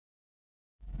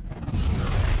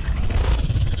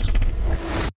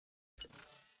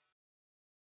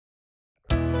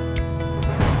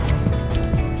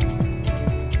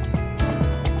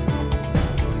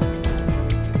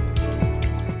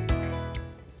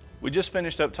We just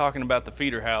finished up talking about the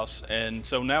feeder house, and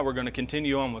so now we're going to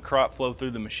continue on with crop flow through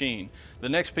the machine. The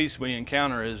next piece we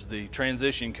encounter is the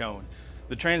transition cone.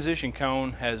 The transition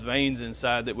cone has vanes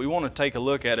inside that we want to take a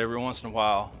look at every once in a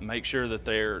while, make sure that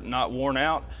they're not worn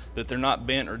out, that they're not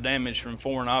bent or damaged from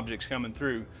foreign objects coming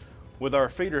through. With our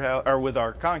feeder house, or with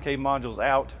our concave modules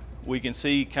out, we can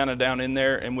see kind of down in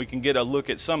there, and we can get a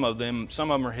look at some of them. Some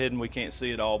of them are hidden, we can't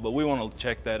see it all, but we want to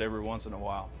check that every once in a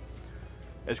while.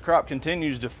 As crop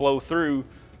continues to flow through,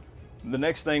 the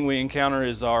next thing we encounter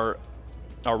is our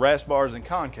ras bars and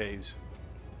concaves.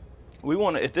 We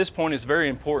want to, at this point, it's very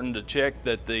important to check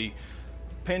that the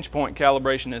pinch point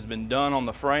calibration has been done on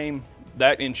the frame.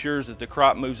 That ensures that the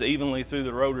crop moves evenly through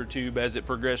the rotor tube as it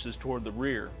progresses toward the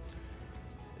rear.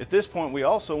 At this point, we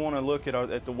also want to look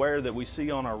at the wear that we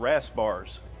see on our ras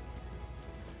bars.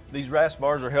 These ras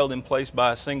bars are held in place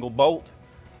by a single bolt.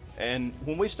 And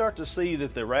when we start to see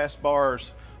that the ras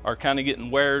bars are kind of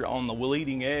getting wear on the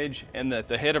leading edge and that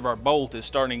the head of our bolt is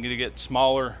starting to get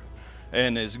smaller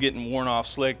and is getting worn off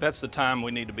slick, that's the time we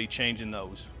need to be changing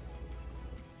those.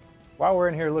 While we're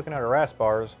in here looking at our ras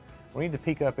bars, we need to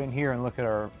peek up in here and look at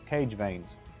our cage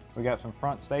vanes. We got some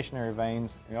front stationary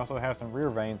vanes. We also have some rear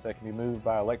vanes that can be moved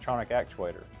by electronic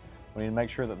actuator. We need to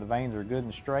make sure that the vanes are good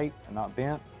and straight and not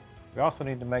bent. We also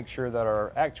need to make sure that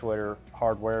our actuator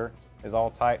hardware is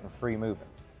all tight and free moving.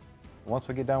 Once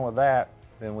we get done with that,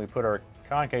 then we put our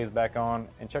concaves back on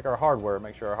and check our hardware,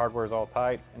 make sure our hardware is all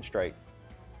tight and straight.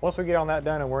 Once we get on that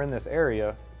done and we're in this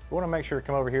area, we want to make sure to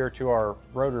come over here to our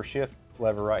rotor shift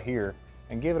lever right here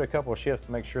and give it a couple of shifts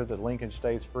to make sure that the linkage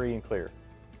stays free and clear.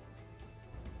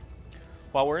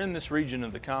 While we're in this region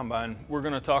of the combine, we're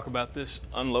going to talk about this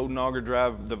unload and auger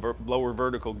drive, the lower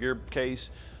vertical gear case.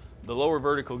 The lower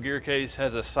vertical gear case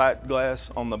has a sight glass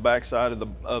on the back side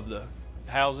of the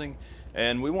housing,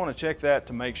 and we want to check that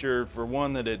to make sure, for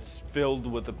one, that it's filled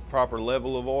with the proper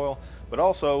level of oil, but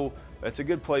also it's a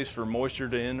good place for moisture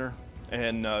to enter,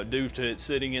 and due to it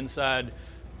sitting inside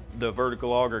the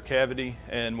vertical auger cavity,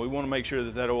 and we want to make sure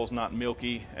that that oil is not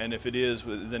milky, and if it is,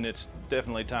 then it's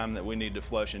definitely time that we need to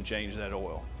flush and change that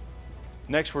oil.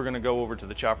 Next, we're going to go over to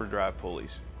the chopper drive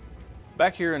pulleys.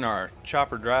 Back here in our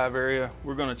chopper drive area,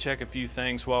 we're going to check a few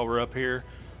things while we're up here.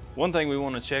 One thing we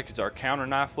want to check is our counter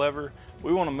knife lever.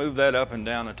 We want to move that up and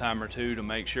down a time or two to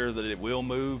make sure that it will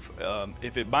move.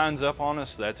 If it binds up on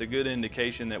us, that's a good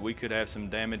indication that we could have some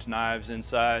damaged knives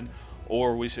inside,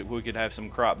 or we could have some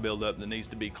crop buildup that needs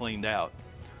to be cleaned out.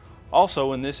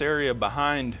 Also, in this area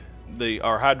behind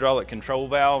our hydraulic control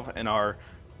valve and our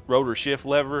rotor shift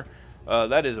lever,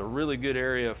 that is a really good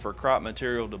area for crop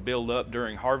material to build up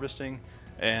during harvesting,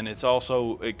 and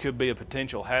it could be a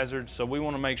potential hazard, so we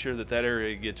want to make sure that that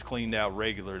area gets cleaned out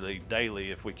regularly,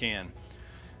 daily if we can.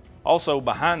 Also,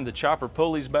 behind the chopper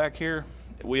pulleys back here,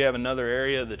 we have another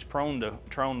area that's prone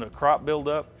to crop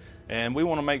buildup, and we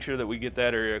want to make sure that we get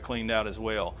that area cleaned out as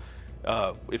well.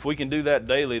 If we can do that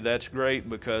daily, that's great,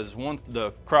 because once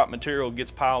the crop material gets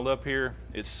piled up here,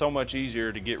 it's so much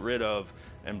easier to get rid of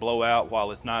and blow out while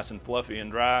it's nice and fluffy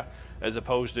and dry, as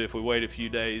opposed to if we wait a few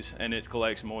days and it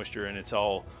collects moisture and it's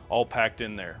all packed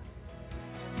in there.